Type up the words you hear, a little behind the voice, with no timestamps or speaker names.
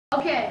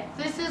Okay,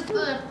 this is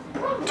the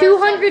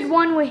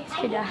 201 ways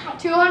to die.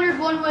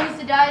 201 ways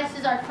to die. This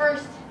is our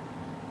first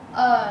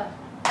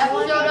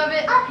episode of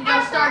it, you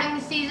know, starting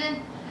the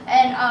season,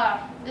 and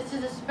this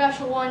is a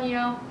special one, you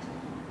know.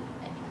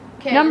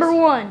 Okay, Number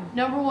one,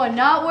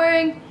 not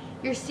wearing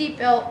your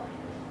seatbelt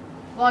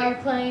while you're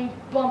playing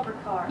bumper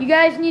car. you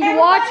guys need to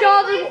watch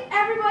all the.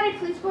 Everybody,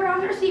 please put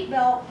on their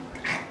seatbelt.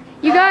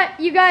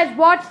 You guys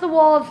watch the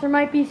walls. There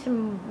might be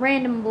some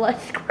random blood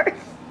squirts.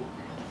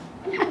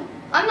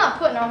 I'm not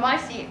putting on my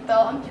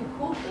seatbelt. I'm too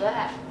cool for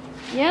that.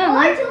 Yeah.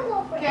 I'm too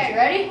cool for Okay,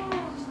 ready?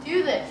 Let's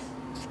do this.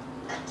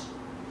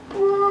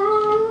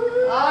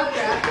 Oh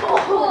crap!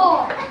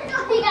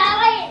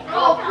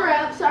 Oh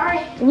crap! Sorry.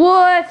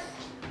 What?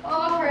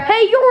 Oh crap!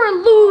 Hey, you're a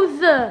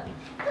loser.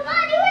 Come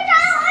on, you were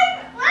trying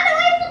to run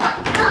away from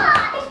the car.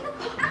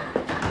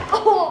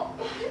 Oh.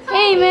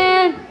 Hey,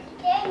 man.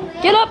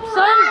 Get up, son.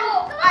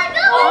 Come on,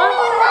 go.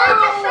 I'm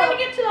just trying to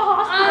get to the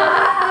hospital.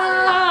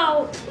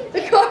 Ow.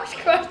 The car's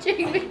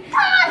crushing me. Come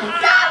on,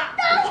 stop.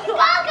 No,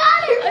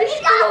 I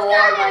should have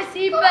worn my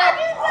seatbelt.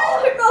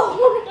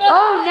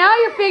 Oh, now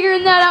you're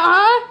figuring that out,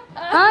 huh?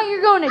 Huh?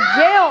 You're going to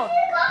jail.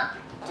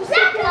 Just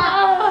sit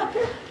down.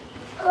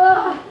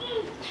 Oh,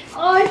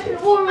 I should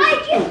have worn my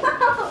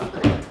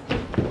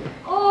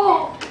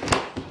Oh.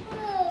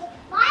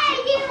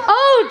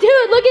 Oh,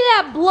 dude, look at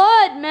that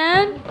blood,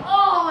 man.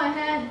 Oh, my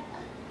head.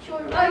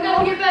 I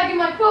gotta get back in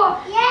my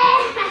car. Yeah.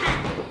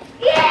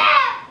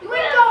 You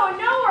ain't going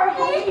nowhere,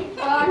 homie.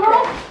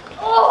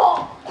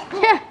 Oh.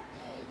 Yeah.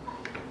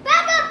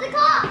 Back up the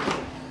car.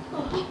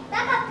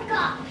 Back up the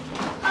car.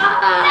 Ah.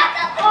 Back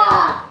up the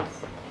car.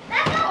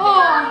 Back up the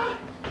car.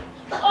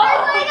 That's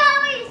why you gotta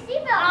wear your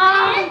seatbelt,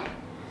 man.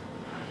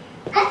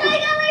 That's why you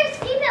gotta wear your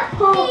seatbelt.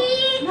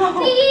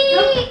 Beep,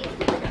 beep.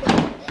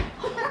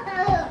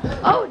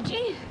 Oh,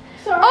 jeez.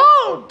 Sorry.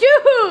 Oh,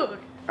 dude.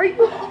 Are you?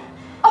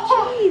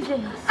 Jesus.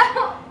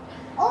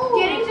 Oh.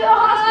 Getting to the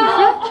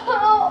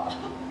hospital.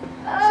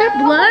 Is there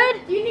blood?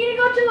 Do you need to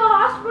go to the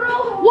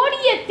hospital? What do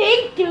you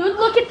think, dude?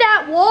 Look at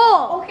that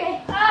wall.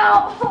 Okay.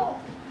 Ow.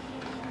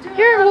 Dude,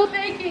 Here, I'm we'll-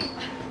 faking.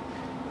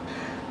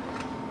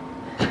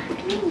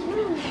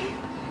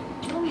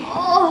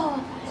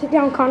 Oh. Sit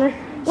down, Connor.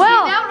 Well,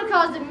 Well, that would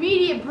have caused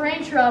immediate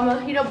brain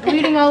trauma, you know,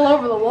 bleeding all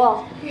over the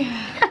wall.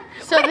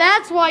 So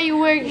that's why you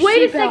wear your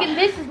wait a seatbelt. second.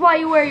 This is why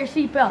you wear your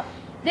seatbelt.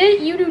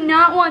 You do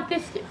not want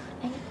this to.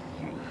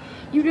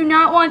 You do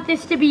not want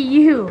this to be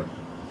you.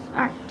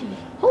 All right, dude.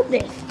 Hold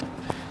this.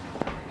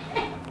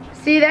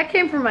 See, that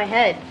came from my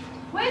head.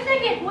 Wait a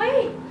second.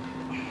 Wait.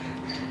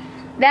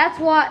 That's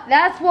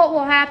what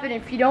will happen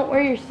if you don't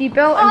wear your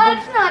seatbelt. Oh,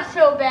 it's not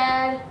so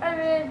bad. I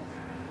mean,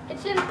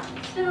 it's in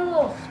a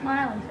little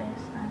smiley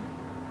face then.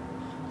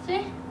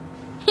 See?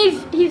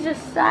 He's a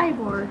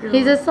cyborg.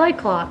 He's a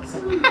cyclops.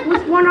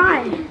 with one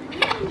eye.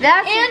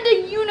 That's And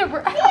a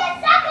universe.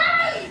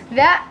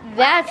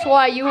 that's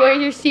why you wear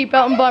your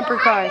seatbelt in bumper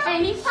cars.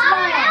 And he's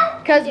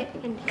smiling.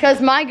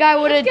 Cause my guy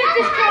would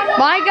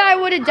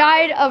have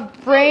died of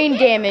brain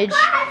damage.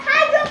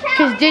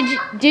 Cause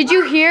did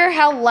you hear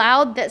how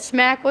loud that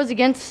smack was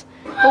against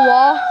the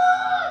wall?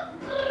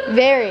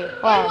 Very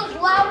loud. It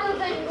was louder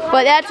than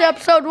But that's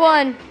episode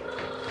 1.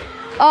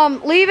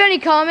 Leave any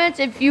comments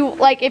if you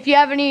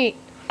have any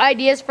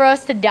ideas for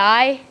us to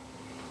die.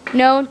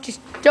 No,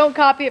 just don't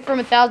copy it from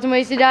 1,000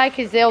 Ways to Die,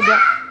 because they'll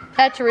die.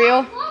 That's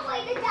real.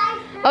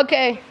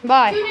 Okay,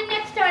 bye. Tune in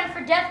next time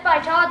for Death by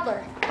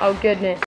Toddler. Oh goodness.